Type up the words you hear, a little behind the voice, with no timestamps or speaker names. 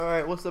All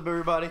right, what's up,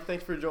 everybody?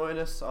 Thanks for joining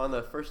us on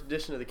the first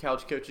edition of the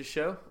Couch Coaches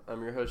Show.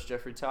 I'm your host,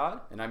 Jeffrey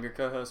Todd. And I'm your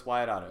co-host,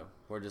 Wyatt Otto.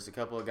 We're just a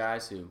couple of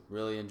guys who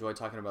really enjoy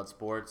talking about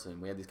sports,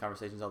 and we have these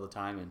conversations all the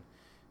time, and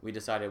we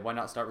decided why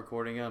not start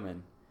recording them,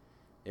 and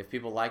if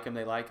people like them,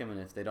 they like them, and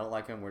if they don't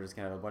like them, we're just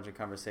going to have a bunch of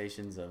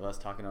conversations of us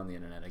talking on the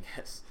internet, I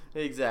guess.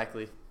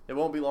 Exactly. It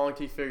won't be long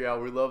until you figure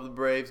out we love the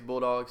Braves,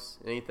 Bulldogs,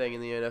 anything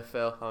in the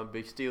NFL. I'm a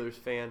big Steelers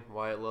fan.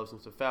 Wyatt loves them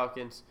some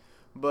Falcons.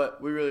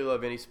 But we really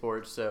love any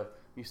sports, so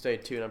you stay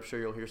tuned. I'm sure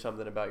you'll hear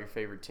something about your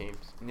favorite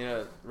teams. You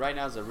know, right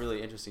now is a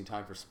really interesting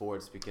time for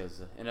sports because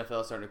the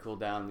NFL is starting to cool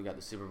down. We got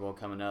the Super Bowl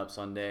coming up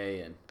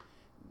Sunday, and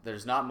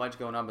there's not much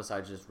going on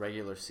besides just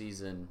regular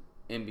season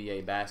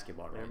NBA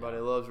basketball right Everybody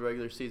now. loves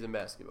regular season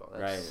basketball.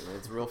 That's Right,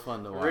 it's real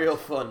fun to watch. real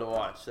fun to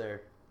watch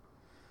there.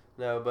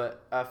 No,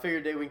 but I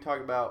figured today we can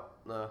talk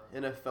about the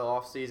NFL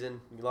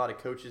offseason. A lot of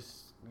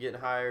coaches getting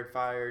hired,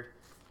 fired.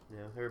 You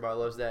know, everybody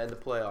loves that in the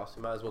playoffs.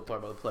 We might as well talk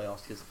about the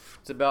playoffs because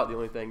it's about the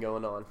only thing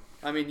going on.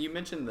 I mean, you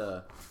mentioned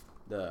the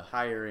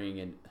hiring,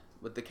 and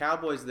with the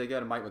Cowboys, they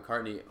got Mike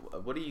McCartney.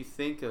 What do you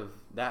think of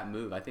that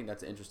move? I think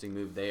that's an interesting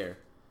move there.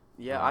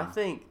 Yeah, I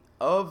think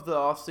of the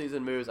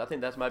offseason moves, I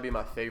think that might be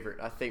my favorite.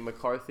 I think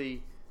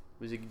McCarthy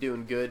was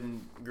doing good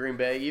in Green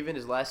Bay. Even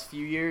his last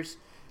few years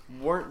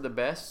weren't the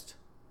best.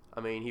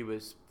 I mean, he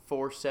was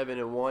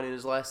 4-7-1 in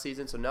his last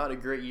season, so not a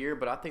great year,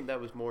 but I think that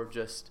was more of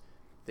just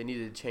they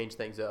needed to change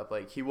things up.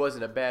 Like, he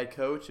wasn't a bad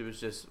coach. It was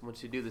just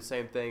once you do the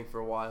same thing for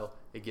a while,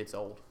 it gets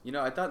old. You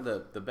know, I thought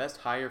the best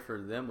hire for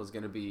them was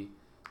going to be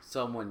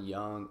someone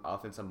young,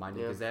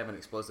 offensive-minded, because they have an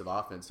explosive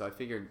offense. So I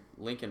figured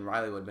Lincoln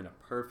Riley would have been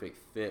a perfect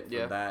fit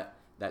for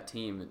that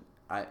team.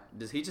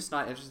 Does he just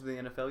not interested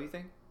in the NFL, you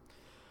think?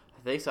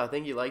 I think so. I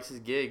think he likes his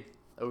gig,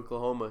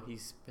 Oklahoma.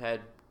 He's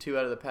had 2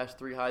 out of the past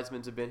 3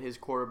 Heismans have been his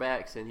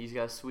quarterbacks, and he's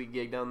got a sweet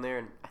gig down there,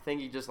 and I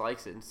think he just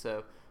likes it. And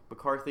so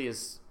McCarthy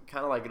is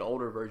kind of like an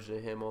older version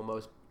of him,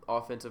 almost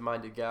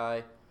offensive-minded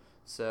guy.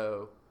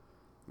 So,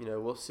 you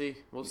know, we'll see.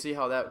 We'll see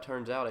how that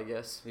turns out, I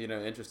guess. You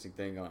know, interesting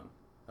thing on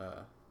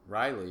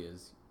Riley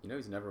is, you know,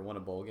 he's never won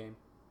a bowl game.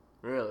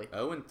 Really?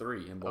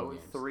 0-3 in bowl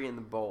games. 0-3 in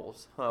the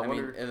bowls. Huh, I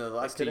mean, in the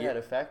last 2 could have years,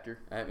 had a factor.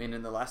 I mean,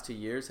 in the last 2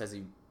 years, has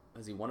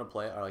he won a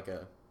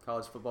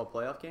college football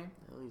playoff game?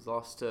 Well, he's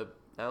lost to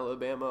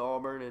Alabama,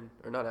 Auburn,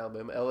 or not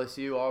Alabama,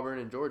 LSU, Auburn,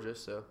 and Georgia.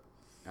 So,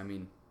 I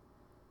mean,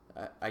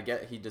 I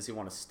get does he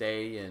want to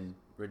stay and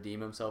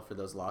redeem himself for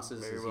those losses?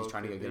 Very Is well he's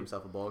trying to could get be.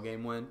 himself a bowl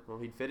game win? well,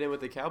 he'd fit in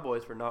with the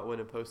Cowboys for not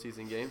winning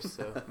postseason games.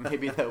 So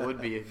maybe that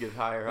would be a good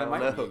hire. I That don't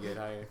might know. be a good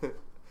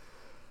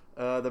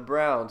hire. The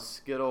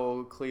Browns, good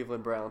old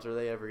Cleveland Browns. Are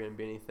they ever going to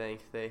be anything?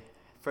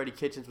 Freddie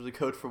Kitchens was a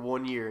coach for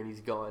 1 year and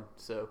he's gone.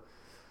 So,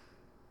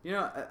 You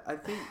know, I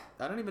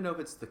don't even know if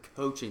it's the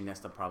coaching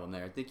that's the problem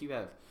there. I think you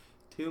have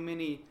too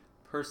many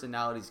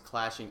personalities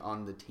clashing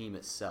on the team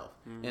itself.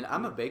 Mm-hmm. And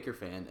I'm a Baker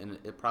fan, and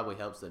it probably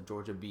helps that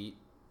Georgia beat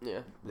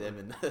yeah, them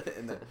in the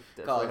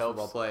Definitely college helps.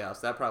 football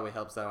playoffs. That probably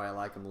helps that I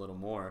like them a little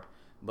more.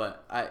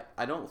 But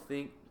I don't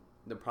think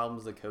the problem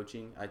is the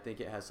coaching. I think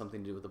it has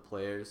something to do with the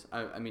players.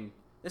 I mean,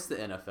 it's the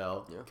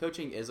NFL. Yeah.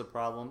 Coaching is a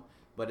problem,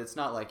 but it's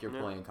not like you're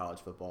playing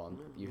college football and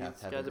you have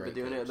to have These guys a great have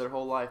been doing coach. it their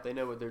whole life. They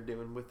know what they're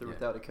doing with or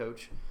without a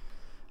coach.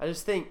 I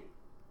just think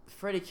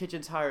Freddie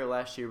Kitchens' hire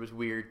last year was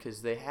weird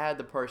because they had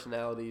the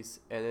personalities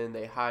and then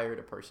they hired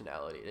a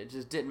personality. And it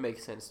just didn't make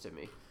sense to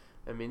me.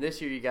 I mean, this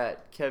year you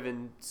got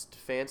Kevin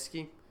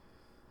Stefanski.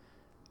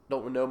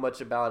 Don't know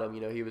much about him.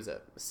 You know, he was an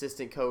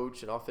assistant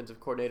coach and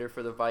offensive coordinator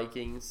for the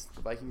Vikings.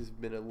 The Vikings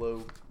have been a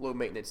low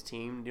maintenance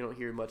team. You don't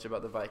hear much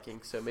about the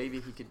Vikings, so maybe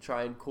he could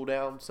try and cool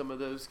down some of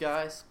those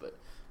guys. But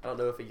I don't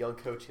know if a young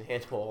coach can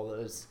handle all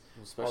those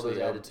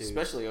attitudes.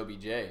 Especially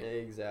OBJ.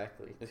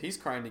 Exactly. He's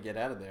crying to get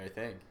out of there, I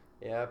think.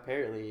 Yeah,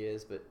 apparently he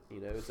is, but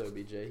you know it's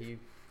OBJ.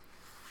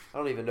 I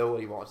don't even know what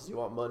he wants. Does he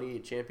want money, a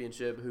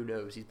championship? Who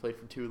knows? He's played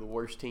for 2 of the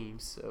worst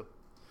teams, so.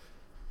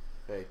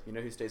 Hey, you know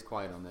who stays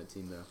quiet on that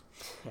team,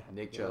 though?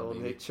 Nick Chubb. Old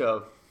baby. Nick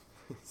Chubb.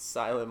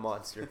 Silent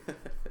monster.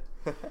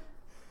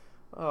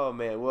 Oh,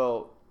 man.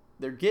 Well,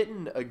 they're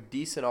getting a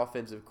decent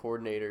offensive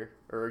coordinator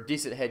or a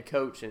decent head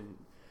coach, and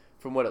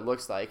from what it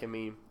looks like, I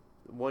mean,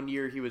 1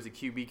 year he was a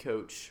QB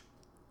coach,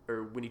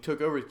 or when he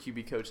took over as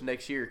QB coach,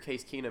 next year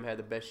Case Keenum had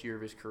the best year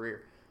of his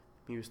career.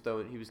 He was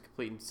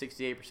completing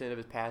 68% of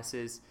his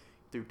passes,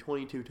 threw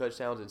 22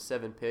 touchdowns and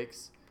 7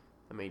 picks.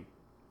 I mean,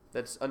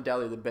 that's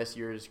undoubtedly the best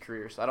year of his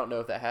career. So I don't know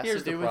if that has to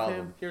do with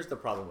him. Here's the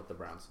problem with the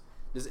Browns.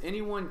 Does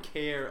anyone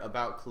care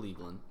about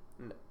Cleveland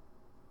No.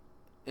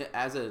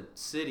 as a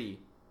city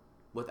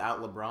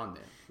without LeBron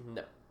there?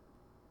 No.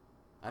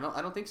 I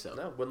don't think so.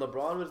 No. When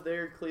LeBron was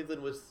there,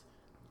 Cleveland was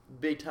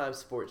big time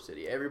sports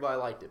city. Everybody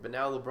liked it. But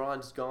now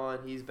LeBron's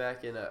gone. He's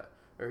back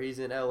he's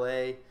in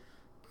LA.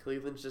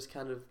 Cleveland's just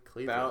kind of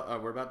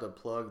Cleveland. We're about to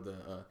plug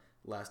the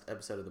last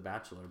episode of The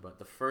Bachelor, but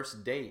the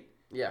first date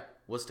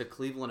was to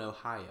Cleveland,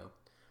 Ohio.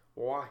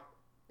 Why?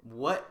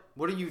 What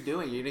are you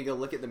doing? You gonna go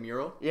look at the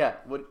mural? Yeah,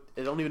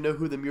 I don't even know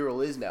who the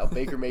mural is now.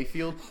 Baker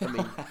Mayfield? I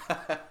mean,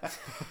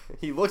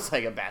 he looks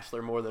like a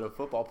bachelor more than a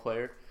football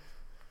player.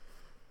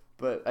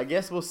 But I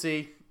guess we'll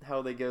see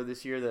how they go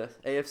this year. The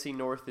AFC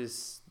North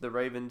is the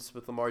Ravens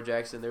with Lamar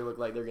Jackson. They look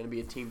like they're going to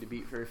be a team to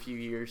beat for a few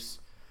years.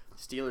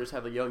 Steelers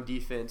have a young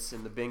defense,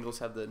 and the Bengals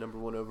have the number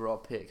 1 overall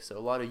pick. So a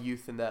lot of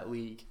youth in that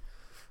league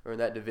or in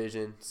that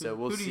division. So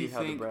we'll see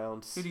how the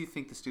Browns. Who do you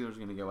think the Steelers are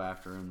going to go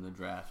after in the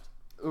draft?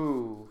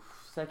 Ooh,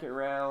 second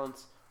round.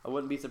 I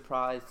wouldn't be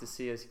surprised to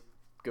see us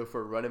go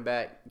for a running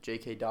back.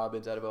 J.K.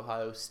 Dobbins out of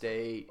Ohio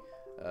State.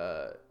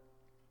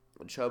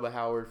 Chuba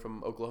Howard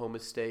from Oklahoma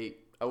State.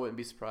 I wouldn't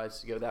be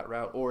surprised to go that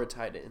route, or a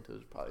tight end.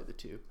 Those are probably the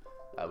two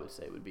I would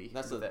say would be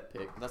that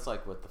pick. That's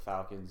like with the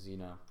Falcons,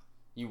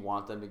 you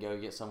want them to go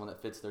get someone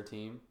that fits their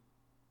team,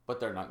 but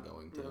they're not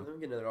going to. No, they're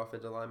going to get another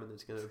offensive lineman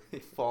that's going to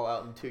fall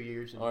out in 2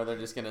 years. Or they're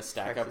just going to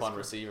stack up on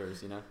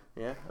receivers,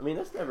 Yeah, I mean,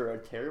 that's never a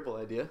terrible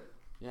idea.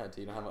 Yeah,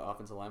 you don't have an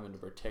offensive lineman to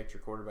protect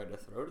your quarterback to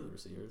throw to the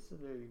receivers.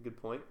 That's a very good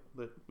point,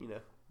 but,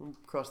 we'll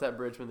cross that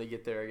bridge when they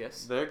get there, I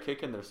guess. They're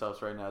kicking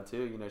themselves right now,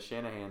 too.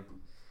 Shanahan.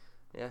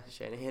 Yeah,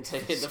 Shanahan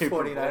taking the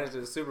 49ers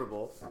to the Super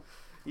Bowl.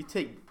 You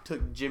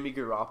took Jimmy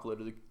Garoppolo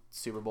to the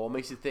Super Bowl. It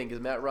makes you think, is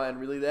Matt Ryan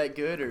really that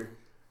good, or?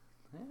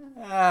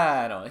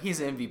 I don't know.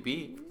 He's an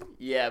MVP.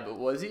 Yeah, but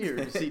was he, or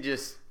is he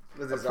just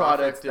a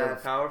product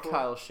of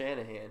Kyle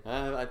Shanahan?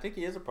 I think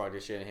he is a product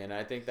of Shanahan.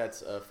 I think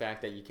that's a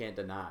fact that you can't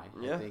deny.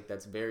 Yeah. I think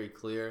that's very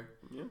clear.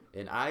 Yeah.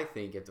 And I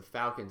think if the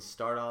Falcons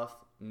start off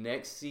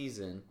next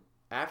season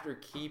after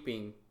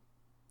keeping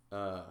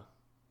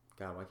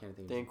God, why can't I think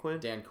of Dan Quinn?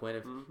 Dan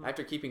Quinn.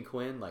 After keeping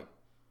Quinn,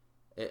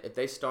 if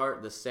they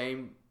start the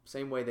same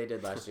way they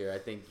did last year, I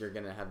think you're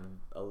going to have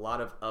a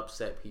lot of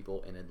upset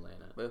people in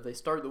Atlanta. But if they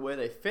start the way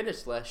they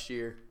finished last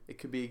year, it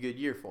could be a good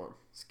year for them.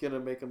 It's going to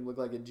make them look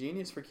like a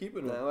genius for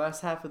keeping The him.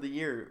 last half of the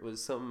year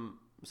was something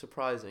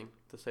surprising,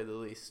 to say the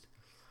least.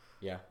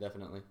 Yeah,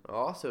 definitely.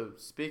 Also,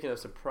 speaking of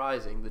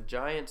surprising, the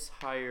Giants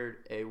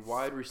hired a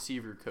wide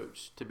receiver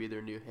coach to be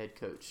their new head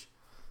coach.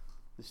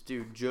 This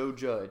dude, Joe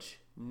Judge,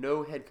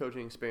 no head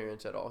coaching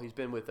experience at all. He's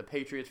been with the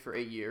Patriots for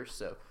 8 years,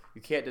 so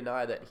you can't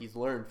deny that he's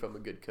learned from a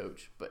good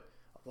coach. But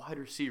a wide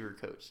receiver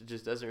coach, it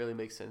just doesn't really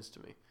make sense to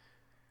me.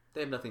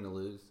 They have nothing to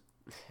lose.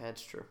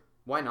 That's true.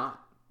 Why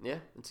not? Yeah,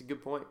 that's a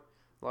good point.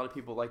 A lot of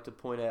people like to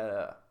point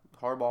at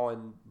Harbaugh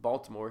in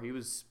Baltimore. He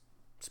was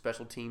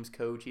special teams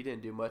coach. He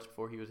didn't do much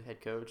before he was a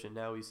head coach, and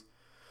now he's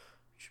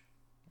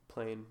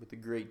playing with a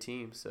great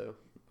team. So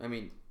I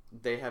mean,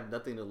 they have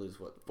nothing to lose.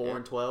 What,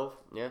 4-12?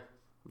 Yeah.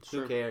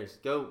 Who cares?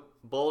 Go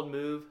bold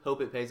move.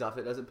 Hope it pays off. If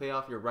it doesn't pay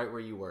off, you're right where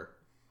you were.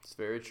 It's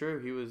very true.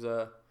 He was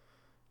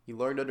he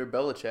learned under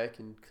Belichick,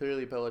 and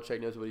clearly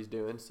Belichick knows what he's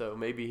doing. So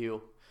maybe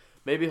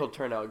he'll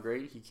turn out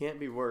great. He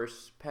can't be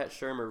worse. Pat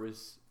Shurmur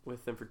was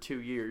with them for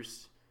 2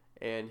 years,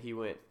 and he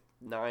went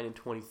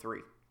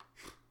 9-23.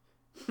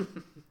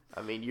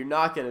 I mean, you're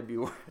not going to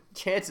be.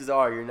 Chances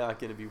are you're not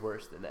going to be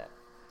worse than that.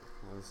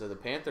 So the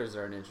Panthers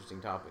are an interesting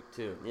topic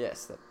too.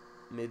 Yes, that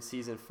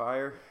mid-season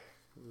fire.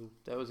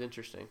 That was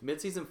interesting.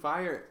 Mid-season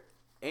fire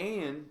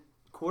and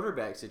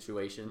quarterback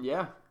situation.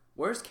 Yeah.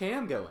 Where's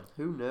Cam going?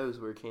 Who knows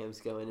where Cam's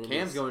going?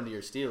 Cam's going to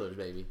your Steelers,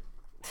 baby.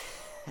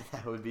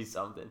 That would be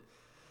something.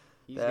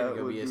 He's going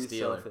to go be a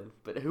Steeler. Something.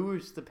 But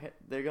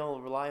they're going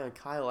to rely on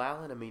Kyle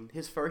Allen? I mean,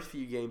 his first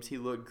few games, he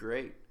looked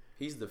great.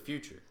 He's the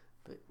future.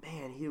 But,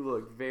 man, he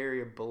looked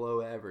very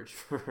below average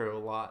for a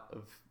lot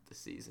of the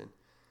season.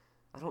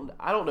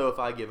 I don't know if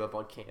I give up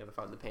on Cam if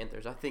I'm the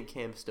Panthers. I think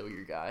Cam's still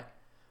your guy.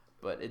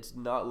 But it's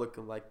not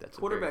looking like that's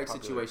quarterback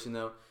situation,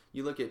 though.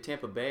 You look at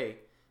Tampa Bay,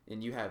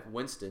 and you have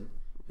Winston,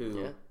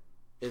 who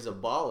is a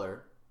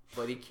baller,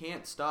 but he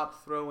can't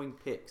stop throwing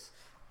picks.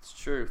 It's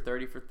true.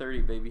 30 for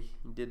 30, baby.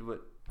 He did what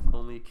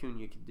only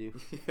Acuna could do.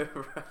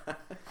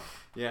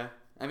 Yeah.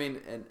 I mean,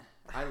 and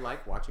I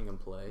like watching him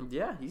play.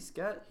 Yeah, he's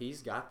got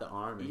the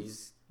arm. And he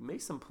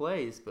makes some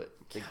plays, but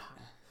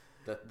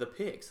the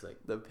picks.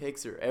 The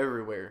picks are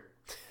everywhere.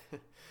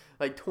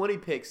 Like 20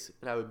 picks,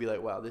 and I would be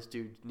like, wow, this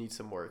dude needs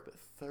some work. But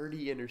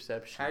 30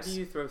 interceptions. How do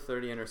you throw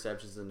 30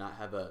 interceptions and not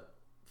have a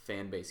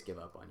fan base give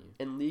up on you?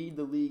 And lead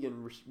the league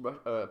in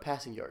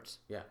passing yards.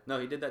 Yeah. No,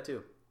 he did that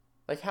too.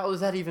 Like, how does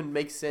that even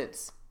make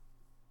sense?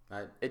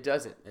 It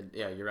doesn't.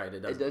 Yeah, you're right. It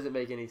doesn't. It doesn't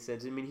make any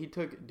sense. I mean, he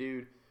took,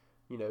 dude,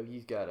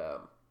 he's got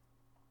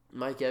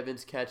Mike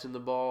Evans catching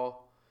the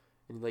ball.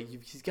 And,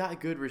 he's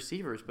got good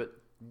receivers,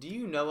 but... Do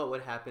you know what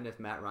would happen if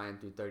Matt Ryan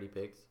threw 30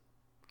 picks?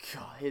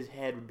 God, his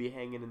head would be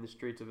hanging in the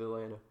streets of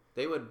Atlanta.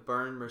 They would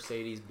burn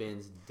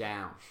Mercedes-Benz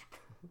down.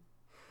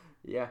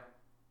 Yeah.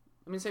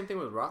 I mean, same thing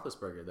with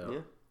Roethlisberger, though. Yeah.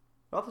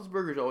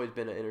 Roethlisberger's always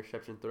been an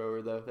interception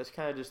thrower, though. That's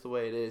kind of just the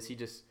way it is.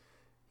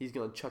 He's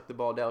going to chuck the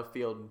ball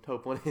downfield and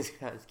hope one of his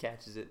guys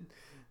catches it.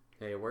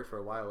 Hey, it worked for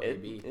a while with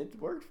AB. It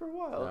worked for a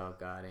while. Oh,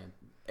 God. And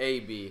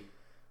AB.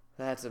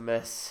 That's a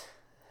mess.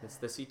 It's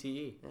the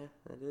CTE. Yeah,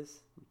 that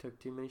is. He took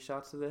too many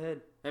shots to the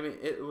head. I mean,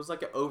 it was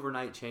like an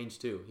overnight change,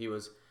 too. He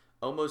was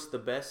almost the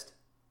best,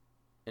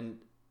 and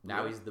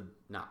now he's the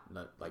now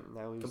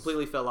he's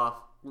completely fell off.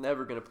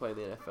 Never gonna play in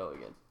the NFL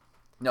again.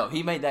 No,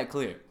 he made that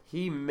clear.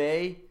 He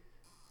may,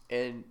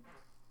 in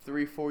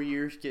 3-4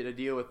 years, get a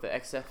deal with the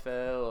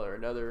XFL or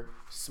another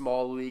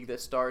small league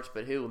that starts,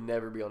 but he'll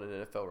never be on an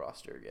NFL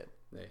roster again.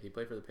 Yeah, he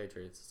played for the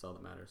Patriots. That's all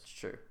that matters. It's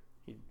true.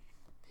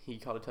 He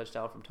caught a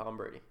touchdown from Tom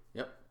Brady.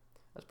 Yep.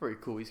 That's pretty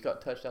cool. He's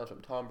got touchdowns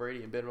from Tom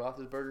Brady and Ben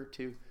Roethlisberger,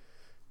 two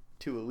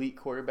elite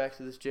quarterbacks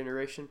of this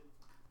generation.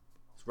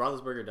 Is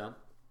Roethlisberger done?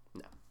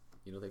 No.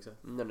 You don't think so?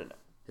 No.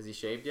 Has he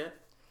shaved yet?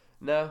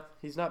 No,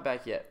 he's not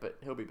back yet, but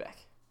he'll be back.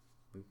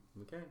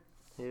 Okay.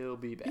 He'll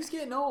be back. He's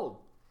getting old.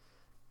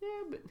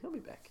 Yeah, but he'll be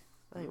back.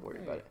 I ain't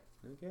worried about it.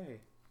 Okay.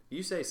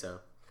 You say so.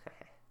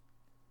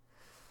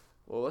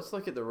 Well, let's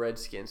look at the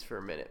Redskins for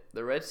a minute.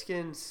 The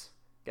Redskins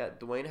got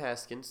Dwayne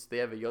Haskins. They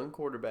have a young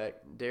quarterback,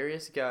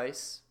 Darius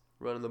Geis,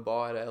 running the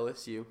ball at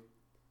LSU.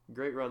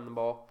 Great running the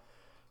ball.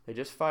 They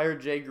just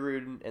fired Jay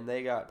Gruden, and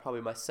they got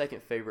probably my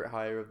second favorite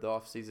hire of the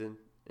offseason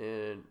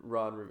in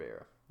Ron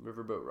Rivera,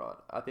 Riverboat Ron.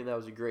 I think that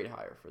was a great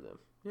hire for them.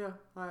 Yeah,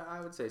 I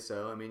would say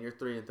so. I mean, you're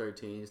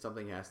 3-13.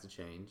 Something has to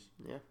change.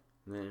 Yeah.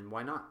 And then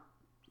why not?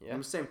 Yeah. And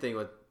the same thing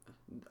with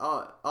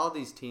all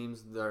these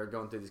teams that are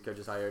going through these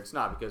coaches hire. It's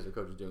not because the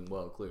coach is doing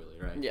well, clearly,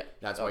 right? Yeah.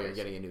 That's why you're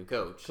getting a new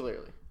coach.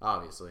 Clearly.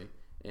 Obviously.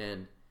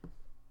 And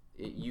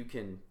you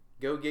can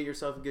go get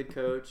yourself a good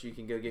coach. You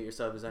can go get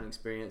yourself as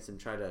unexperienced and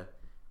try to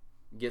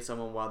get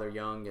someone while they're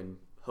young, and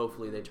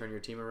hopefully they turn your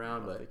team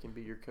around. But they can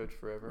be your coach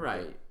forever.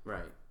 Right.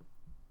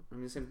 I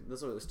mean,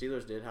 that's what the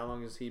Steelers did. How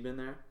long has he been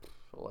there?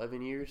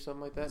 11 years,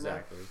 something like that.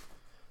 Exactly. Now.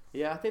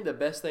 Yeah, I think the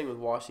best thing with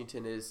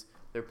Washington is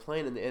they're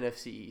playing in the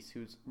NFC East,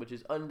 which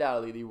is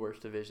undoubtedly the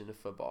worst division of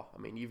football.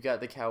 I mean, you've got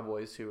the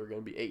Cowboys, who are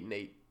going to be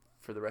 8-8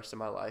 for the rest of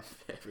my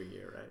life. Every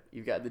year, right?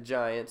 You've got the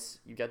Giants.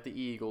 You've got the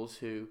Eagles,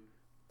 who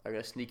are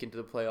going to sneak into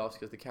the playoffs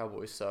because the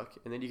Cowboys suck.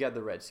 And then you got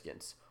the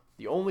Redskins.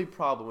 The only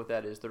problem with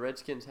that is the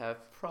Redskins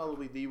have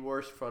probably the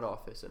worst front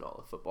office in all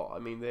of football. I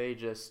mean, they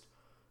just...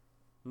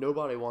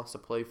 Nobody wants to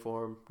play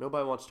for them.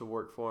 Nobody wants to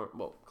work for them.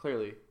 Well,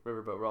 clearly,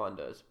 Riverboat Ron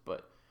does,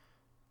 but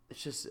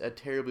it's just a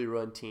terribly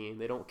run team.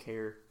 They don't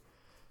care.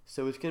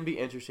 So it's going to be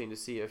interesting to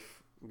see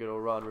if good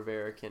old Ron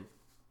Rivera can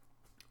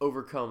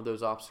overcome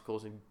those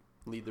obstacles and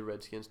lead the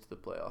Redskins to the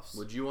playoffs.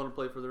 Would you want to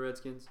play for the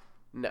Redskins?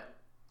 No.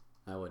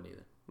 I wouldn't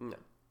either. No.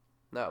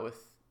 Not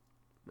with...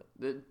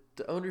 The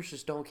owners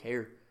just don't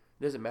care.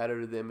 It doesn't matter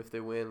to them if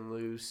they win,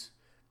 lose.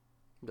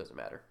 It doesn't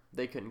matter.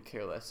 They couldn't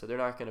care less. So they're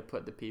not going to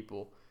put the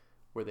people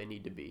where they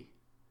need to be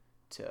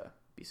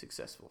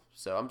successful.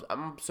 So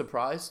I'm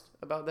surprised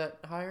about that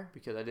hire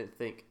because I didn't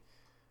think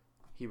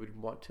he would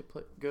want to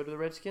go to the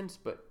Redskins,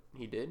 but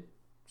he did.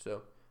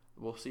 So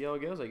we'll see how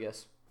it goes, I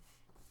guess.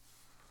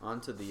 On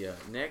to the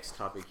next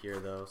topic here,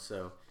 though.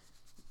 So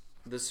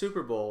the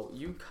Super Bowl,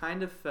 you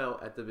kind of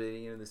felt at the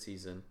beginning of the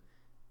season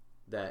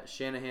that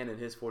Shanahan and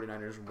his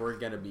 49ers were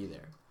going to be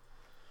there.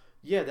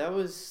 Yeah,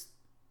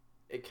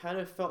 it kind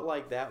of felt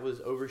like that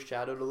was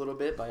overshadowed a little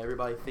bit by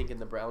everybody thinking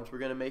the Browns were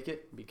going to make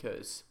it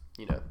because,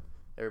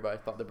 everybody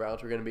thought the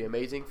Browns were going to be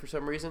amazing for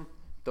some reason.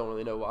 Don't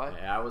really know why.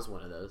 Yeah, I was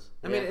one of those.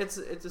 I mean, it's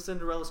a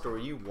Cinderella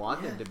story. You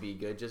want them to be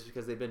good just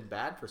because they've been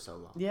bad for so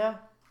long. Yeah,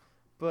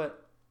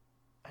 but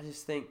I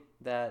just think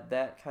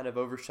that kind of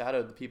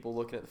overshadowed the people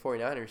looking at the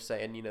 49ers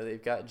saying,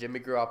 they've got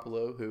Jimmy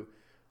Garoppolo, who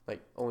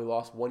only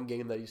lost one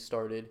game that he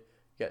started.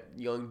 You got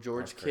young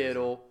George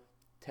Kittle,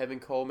 Tevin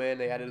Coleman.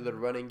 They added to the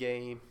running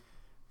game.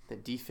 The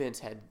defense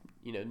had,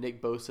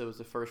 Nick Bosa was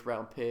the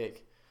first-round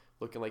pick,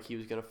 looking like he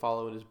was going to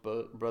follow in his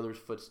brother's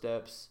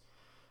footsteps.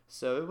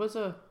 So it was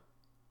a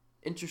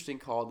interesting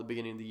call at the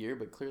beginning of the year,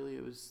 but clearly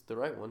it was the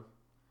right one.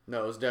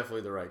 No, it was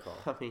definitely the right call.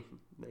 I mean,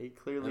 they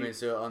clearly...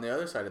 so on the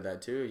other side of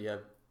that, too, you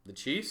have the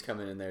Chiefs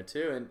coming in there,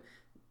 too. And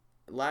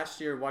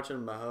last year, watching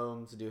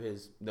Mahomes do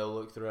his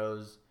no-look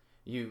throws,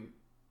 you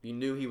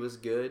knew he was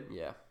good.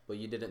 Yeah. But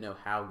you didn't know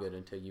how good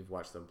until you've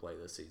watched them play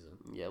this season.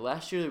 Yeah,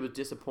 last year it was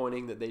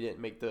disappointing that they didn't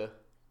make the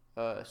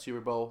Super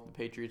Bowl. The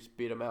Patriots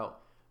beat them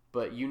out.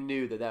 But you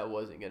knew that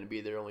wasn't going to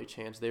be their only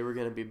chance. They were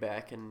going to be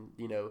back, and,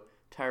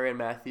 Tyrann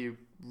Mathieu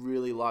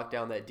really locked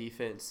down that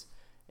defense,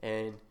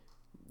 and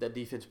that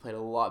defense played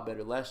a lot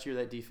better. Last year,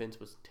 that defense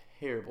was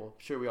terrible. I'm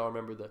sure we all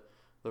remember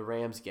the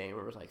Rams game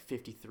where it was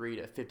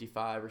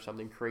 53-55 or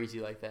something crazy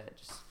like that.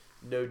 Just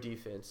no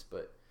defense.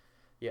 But,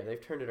 yeah,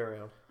 they've turned it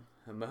around.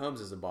 And Mahomes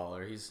is a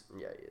baller. He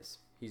is.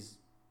 He's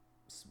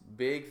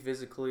big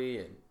physically,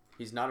 and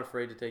he's not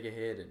afraid to take a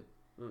hit, and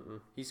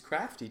he's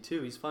crafty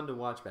too. He's fun to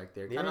watch back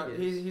there.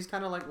 He's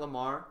kind of like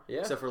Lamar,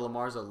 except for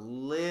Lamar's a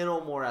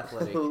little more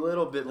athletic, a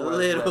little bit more, a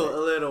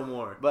little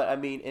more. But I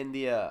mean, in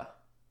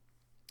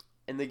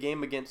the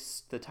game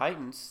against the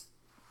Titans,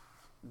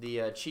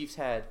 the Chiefs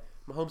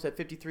Mahomes had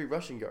 53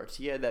 rushing yards.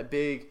 He had that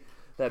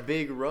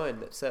big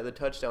run that set the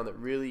touchdown that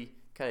really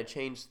kind of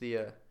changed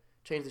the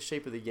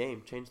shape of the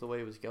game, changed the way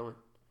it was going.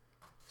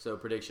 So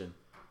prediction: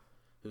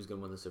 who's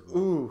gonna win the Super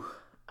Bowl? Ooh,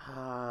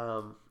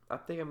 I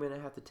think I'm going to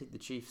have to take the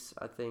Chiefs.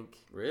 I think.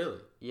 Really?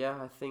 Yeah,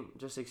 I think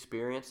just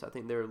experience. I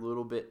think they're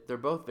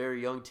both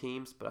very young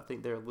teams, but I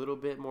think they're a little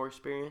bit more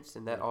experienced,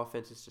 and that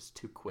offense is just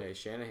too quick. Hey,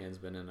 Shanahan's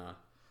been in a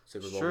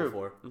Super Bowl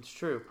before. It's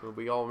true.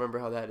 We all remember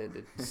how that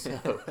ended.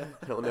 So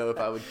I don't know if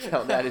I would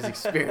count that as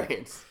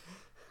experience.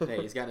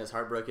 Hey, he's gotten his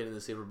heart broken in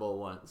the Super Bowl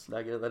once.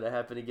 Not going to let it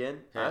happen again?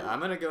 Hey, I'm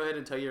going to go ahead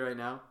and tell you right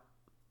now,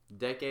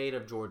 decade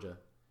of Georgia.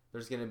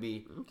 There's going to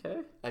be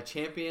Okay. a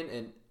champion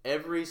in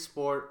every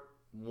sport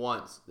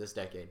once this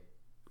decade.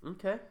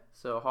 Okay.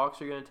 So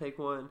Hawks are going to take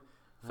one.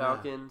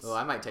 Falcons.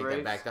 I might take Braves,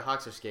 that back. The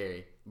Hawks are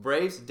scary.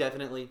 Braves,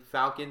 definitely.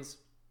 Falcons,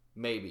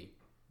 maybe.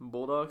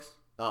 Bulldogs.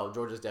 Oh,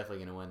 Georgia's definitely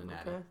going to win the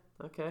Natty.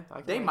 Okay.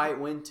 They might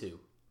win too.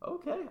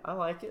 Okay, I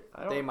like it.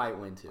 They might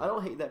win too. I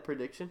don't hate that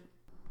prediction.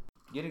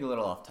 Getting a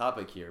little off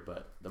topic here,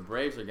 but the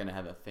Braves are going to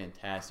have a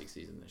fantastic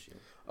season this year.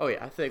 Oh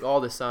yeah, I think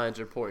all the signs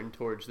are pointing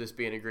towards this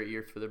being a great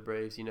year for the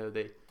Braves. You know,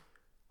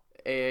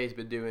 AA's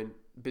been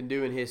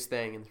doing his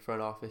thing in the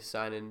front office,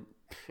 signing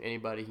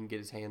anybody he can get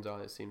his hands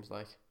on. It seems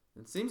like.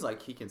 It seems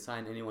like he can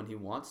sign anyone he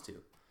wants to.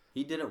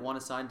 He didn't want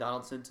to sign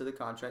Donaldson to the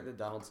contract that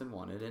Donaldson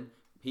wanted, and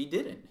he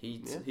didn't.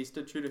 He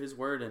stood true to his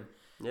word,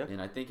 and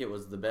I think it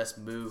was the best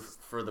move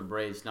for the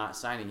Braves not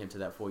signing him to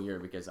that 4 year,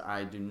 because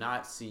I do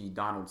not see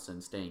Donaldson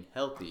staying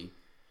healthy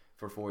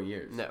for 4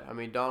 years. No, I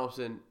mean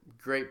Donaldson,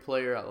 great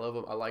player. I love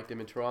him. I liked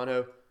him in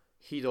Toronto.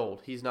 He's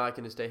old. He's not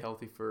going to stay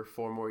healthy for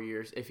 4 more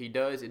years. If he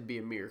does, it'd be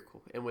a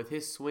miracle. And with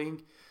his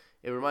swing,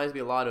 it reminds me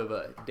a lot of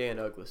Dan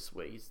Uggla's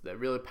swing. He's that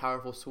really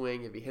powerful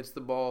swing. If he hits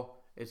the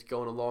ball, it's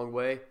going a long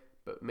way.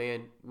 But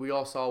man, we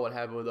all saw what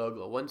happened with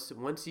Uggla.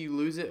 Once you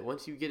lose it,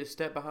 once you get a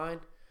step behind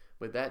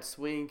with that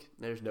swing,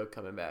 there's no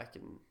coming back,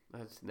 and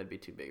that'd be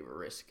too big of a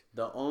risk.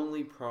 The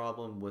only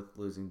problem with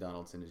losing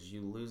Donaldson is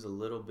you lose a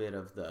little bit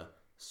of the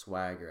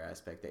swagger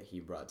aspect that he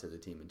brought to the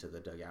team and to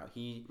the dugout.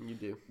 You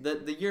do.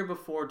 The year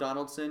before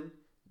Donaldson,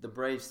 the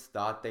Braves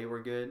thought they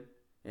were good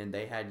and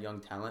they had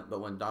young talent,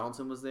 but when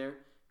Donaldson was there,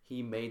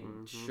 he made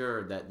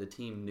sure that the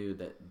team knew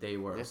that they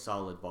were a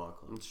solid ball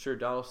club. I'm sure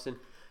Donaldson,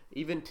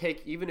 even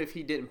if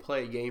he didn't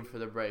play a game for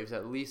the Braves,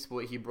 at least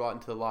what he brought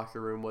into the locker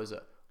room was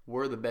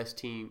we're the best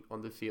team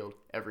on the field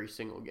every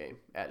single game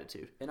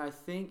attitude. And I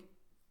think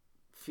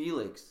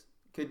Felix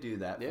could do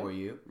that for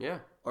you. Yeah.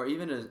 Or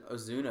even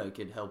Ozuna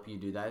could help you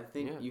do that. I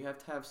think you have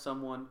to have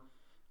someone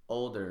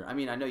older. I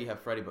mean, I know you have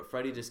Freddie, but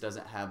Freddie just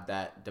doesn't have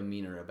that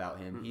demeanor about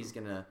him.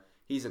 Mm-hmm.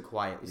 He's a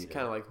quiet leader. He's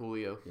kind of like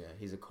Julio. Yeah,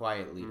 he's a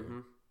quiet leader. Mm-hmm.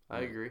 I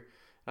agree.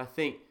 I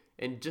think,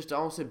 and just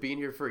also being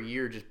here for a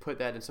year, just put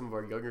that in some of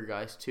our younger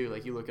guys too.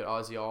 Like you look at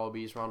Ozzy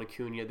Albies, Ron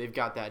Acuna, they've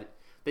got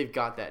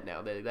that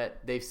now.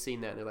 They've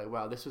seen that, and they're like,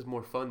 wow, this was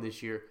more fun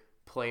this year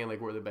playing like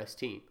we're the best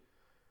team.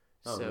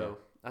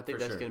 I think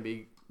that's going to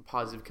be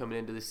positive coming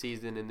into the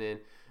season. And then,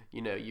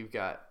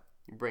 you're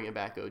bringing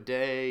back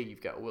O'Day, you've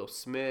got Will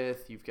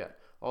Smith, you've got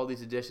all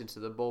these additions to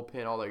the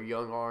bullpen, all their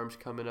young arms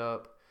coming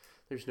up.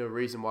 There's no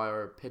reason why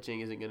our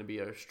pitching isn't going to be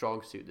a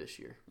strong suit this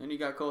year. And you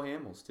got Cole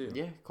Hamels, too.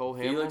 Yeah, Cole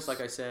Hamels. Felix,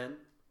 like I said,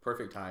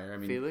 perfect hire. I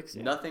mean, Felix,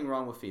 nothing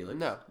wrong with Felix.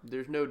 No,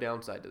 there's no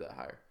downside to that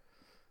hire.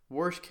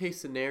 Worst case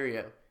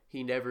scenario,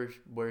 he never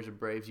wears a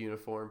Braves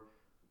uniform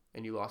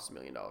and you lost $1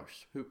 million.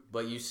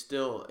 But you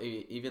still,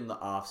 even the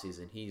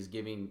offseason, he's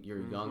giving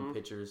your young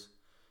pitchers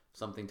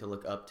something to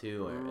look up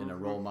to and a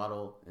role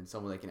model and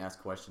someone they can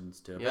ask questions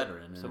to, a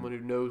veteran. Someone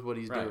who knows what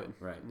he's doing.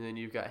 Right. And then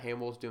you've got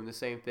Hamels doing the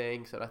same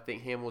thing. So I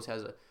think Hamels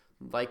has a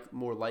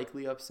more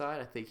likely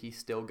upside. I think he's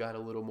still got a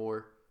little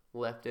more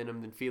left in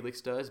him than Felix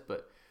does,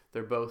 but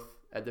they're both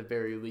at the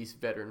very least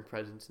veteran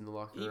presence in the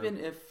locker room. Even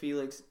if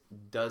Felix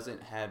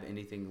doesn't have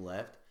anything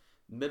left,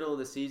 middle of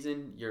the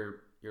season,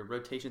 your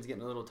rotation's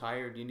getting a little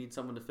tired. You need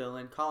someone to fill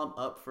in. Call him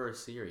up for a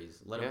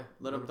series. Let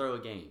him throw a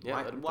game.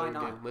 Yeah, why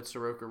not? Let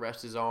Soroka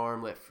rest his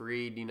arm. Let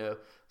Fried,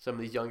 some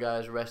of these young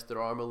guys rest their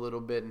arm a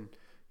little bit,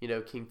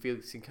 and King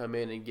Felix can come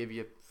in and give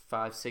you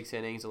 5-6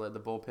 innings and let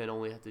the bullpen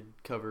only have to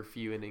cover a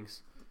few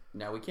innings.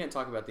 Now, we can't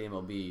talk about the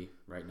MLB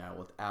right now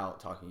without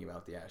talking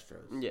about the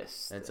Astros.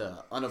 Yes. That's an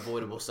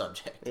unavoidable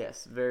subject.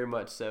 Yes, very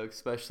much so,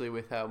 especially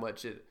with how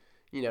much it,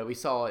 we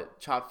saw at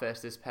Chop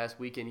Fest this past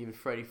weekend. Even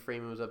Freddie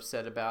Freeman was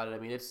upset about it. I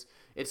mean,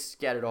 it's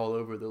scattered all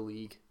over the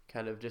league,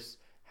 kind of just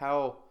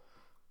how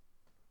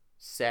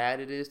sad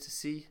it is to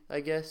see,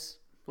 I guess,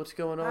 what's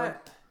going on.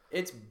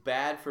 It's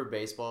bad for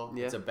baseball.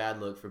 Yeah. It's a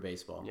bad look for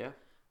baseball. Yeah.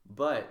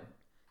 But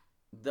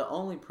the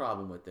only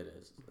problem with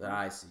it that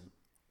I see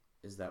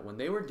is that when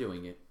they were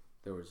doing it,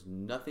 there was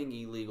nothing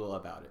illegal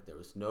about it. There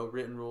was no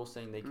written rule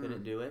saying they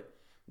couldn't do it.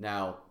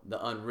 Now,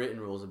 the unwritten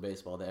rules of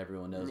baseball that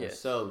everyone knows are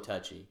so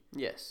touchy.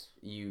 Yes.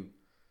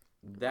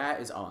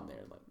 That is on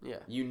there.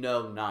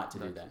 Not to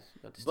do that.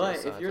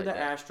 But if you're the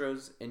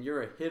Astros and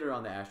you're a hitter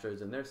on the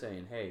Astros and they're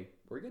saying, hey,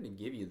 we're going to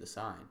give you the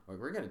sign, or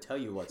we're going to tell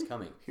you what's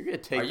coming. You're going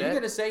to take that? Are you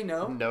going to say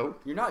no? No.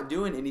 You're not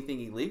doing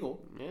anything illegal.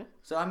 Yeah.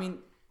 So, I mean,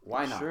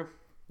 why not? Sure.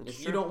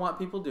 If you don't want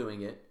people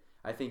doing it,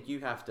 I think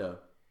you have to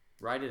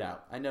write it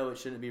out. I know it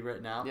shouldn't be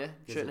written out. Yeah,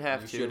 you shouldn't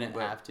have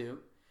to.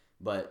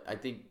 But I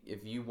think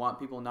if you want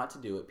people not to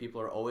do it, people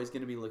are always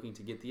going to be looking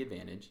to get the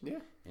advantage. Yeah.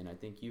 And I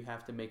think you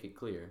have to make it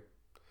clear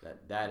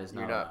that is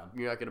not allowed.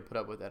 You're not going to put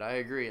up with that. I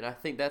agree. And I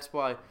think that's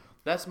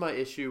my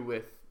issue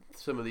with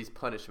some of these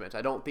punishments.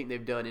 I don't think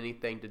they've done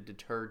anything to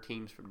deter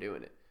teams from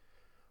doing it.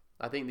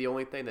 I think the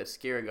only thing that's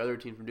scaring other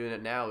teams from doing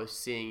it now is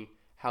seeing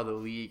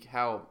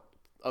how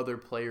other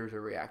players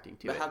are reacting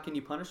to it. But how can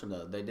you punish them,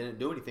 though? They didn't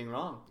do anything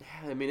wrong.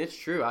 Yeah, I mean, it's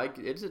true.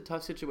 It's a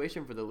tough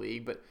situation for the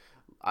league, but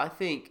I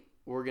think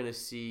we're going to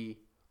see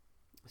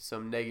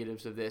some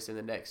negatives of this in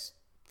the next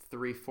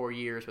 3-4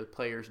 years with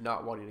players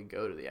not wanting to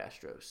go to the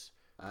Astros.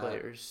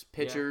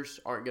 Pitchers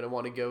aren't going to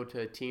want to go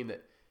to a team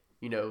that,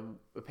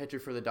 a pitcher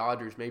for the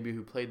Dodgers maybe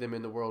who played them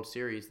in the World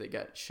Series that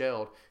got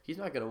shelled. He's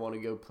not going to want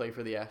to go play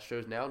for the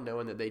Astros now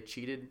knowing that they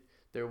cheated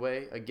their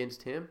way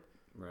against him.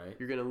 Right.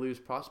 You're going to lose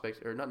prospects,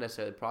 or not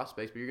necessarily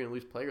prospects, but you're going to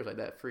lose players like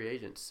that, free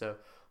agents. So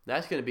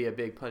that's going to be a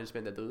big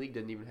punishment that the league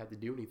didn't even have to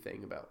do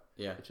anything about.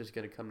 Yeah. It's just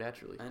going to come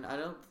naturally. And I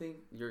don't think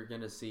you're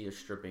going to see a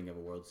stripping of a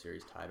World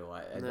Series title.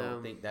 I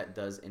don't think that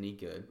does any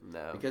good.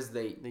 No. Because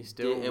they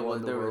still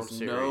won the World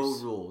Series. There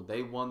was no rule.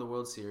 They won the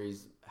World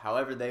Series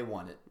however they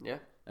won it. Yeah.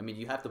 I mean,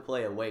 you have to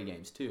play away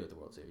games, too, at the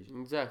World Series.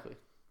 Exactly.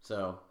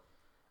 So,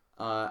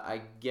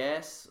 I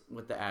guess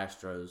with the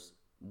Astros,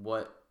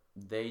 what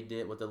they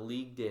did, what the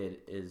league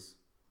did is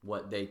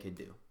what they could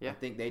do. Yeah. I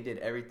think they did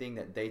everything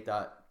that they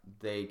thought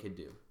they could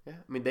do. Yeah.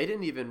 I mean, they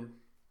didn't even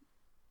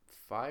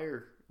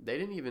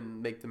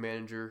make the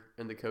manager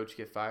and the coach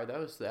get fired. That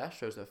was the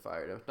Astros that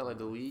fired him. It's not like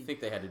the league. I think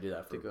they had to do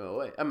that to go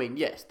away. I mean,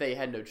 yes, they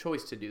had no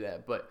choice to do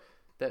that, but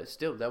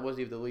that wasn't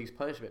even the league's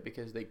punishment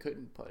because they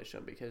couldn't punish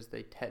them because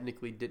they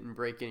technically didn't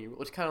break any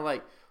rules. It's kind of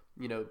like,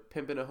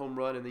 pimping a home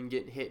run and then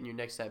getting hit in your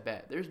next at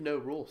bat. There's no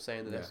rule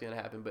saying that's going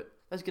to happen, but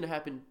that's going to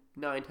happen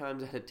 9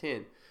 times out of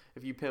 10.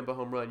 If you pimp a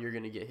home run, you're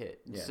going to get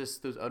hit. It's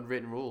just those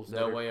unwritten rules.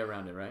 No way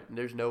around it, right?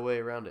 There's no way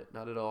around it,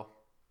 not at all.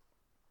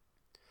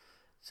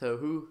 So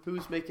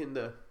who's going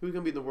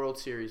to be in the World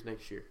Series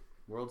next year?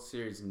 World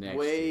Series next year.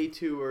 Way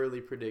too early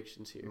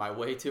predictions here. My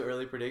way too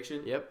early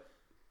prediction? Yep.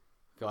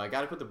 So I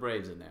got to put the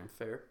Braves in there.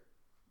 Fair.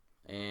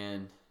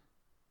 And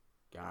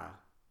God.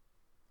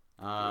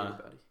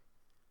 Anybody.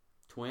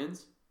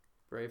 Twins?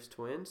 Braves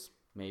Twins?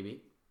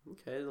 Maybe.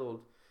 Okay,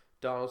 little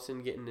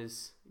Donaldson getting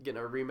a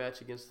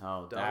rematch against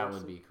Donaldson. That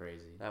would be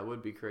crazy. That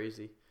would be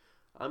crazy.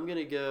 I'm going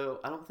to go,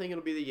 I don't think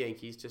it'll be the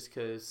Yankees just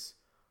because,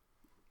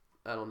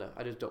 I don't know.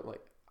 I just don't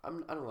like, I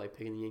don't like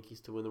picking the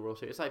Yankees to win the World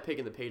Series. It's like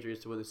picking the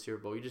Patriots to win the Super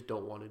Bowl. You just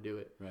don't want to do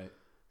it. Right.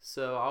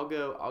 So I'll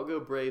go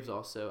Braves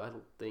also. I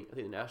think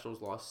the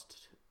Nationals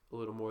lost a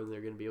little more than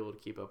they're going to be able to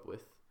keep up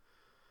with.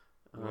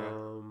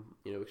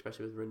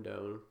 Especially with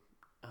Rendon.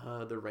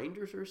 The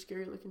Rangers are a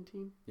scary looking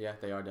team. Yeah,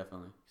 they are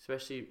definitely.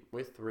 Especially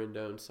with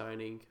Rendon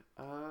signing.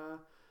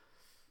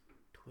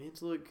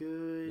 Twins look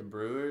good. The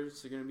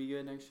Brewers are going to be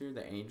good next year.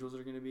 The Angels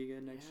are going to be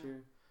good next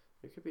year.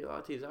 There could be a lot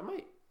of teams. I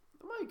might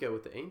go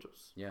with the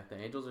Angels. Yeah, the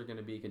Angels are going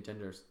to be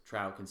contenders.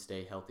 Trout can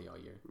stay healthy all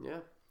year. Yeah.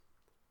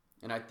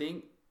 And I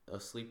think a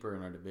sleeper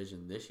in our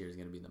division this year is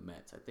going to be the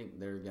Mets. I think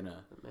they're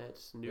gonna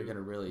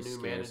really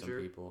scare some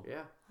people.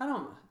 Yeah.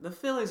 The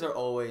Phillies are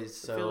always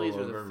so Phillies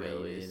are overrated. the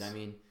Phillies. I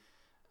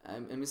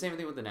mean, same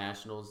thing with the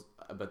Nationals,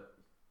 but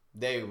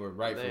they were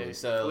rightfully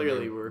so.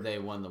 They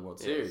won the World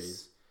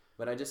Series.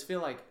 But I just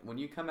feel like when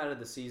you come out of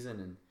the season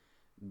and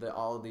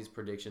all of these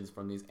predictions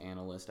from these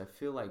analysts, I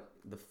feel like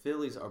the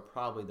Phillies are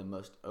probably the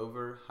most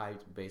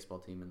overhyped baseball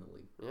team in the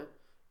league.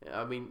 Yeah.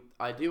 I mean,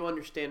 I do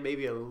understand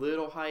maybe a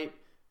little hype.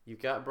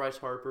 You've got Bryce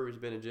Harper, who's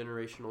been a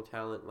generational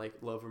talent. Like,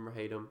 love him or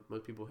hate him.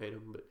 Most people hate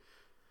him, but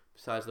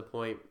besides the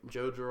point,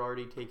 Joe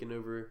Girardi taking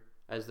over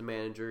as the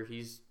manager.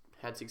 He's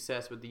had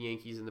success with the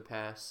Yankees in the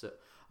past. So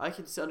I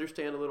can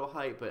understand a little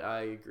hype, but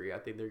I agree. I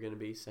think they're going to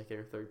be second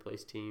or third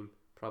place team.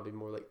 Probably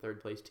more like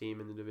third place team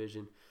in the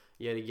division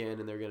yet again,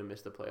 and they're going to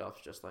miss the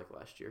playoffs just like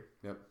last year.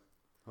 Yep.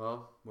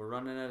 Well, we're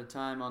running out of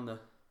time on the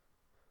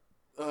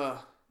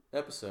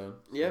episode.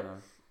 Yep. So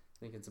I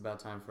think it's about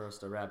time for us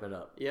to wrap it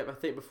up. Yep. I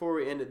think before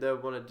we end it, though, I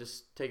want to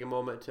just take a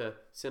moment to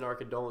send our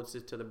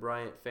condolences to the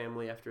Bryant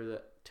family after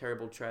the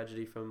terrible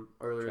tragedy from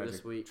earlier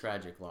this week.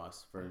 Tragic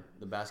loss for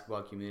the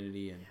basketball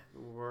community and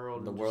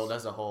the world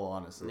as a whole,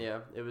 honestly. Yeah,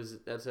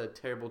 that's a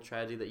terrible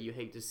tragedy that you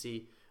hate to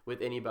see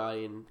with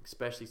anybody, and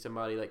especially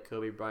somebody like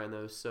Kobe Bryant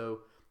that was so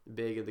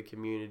big in the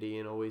community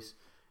and always,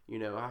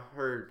 I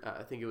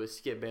think it was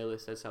Skip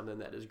Bayless said something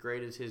that as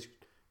great as his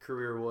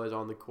career was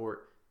on the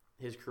court,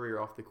 his career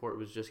off the court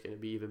was just going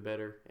to be even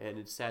better, and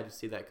it's sad to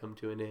see that come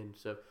to an end.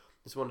 So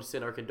just wanted to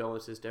send our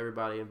condolences to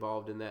everybody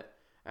involved in that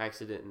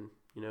accident, and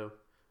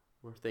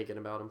we're thinking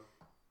about him.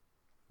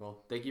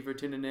 Well, thank you for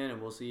tuning in,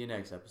 and we'll see you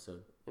next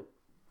episode.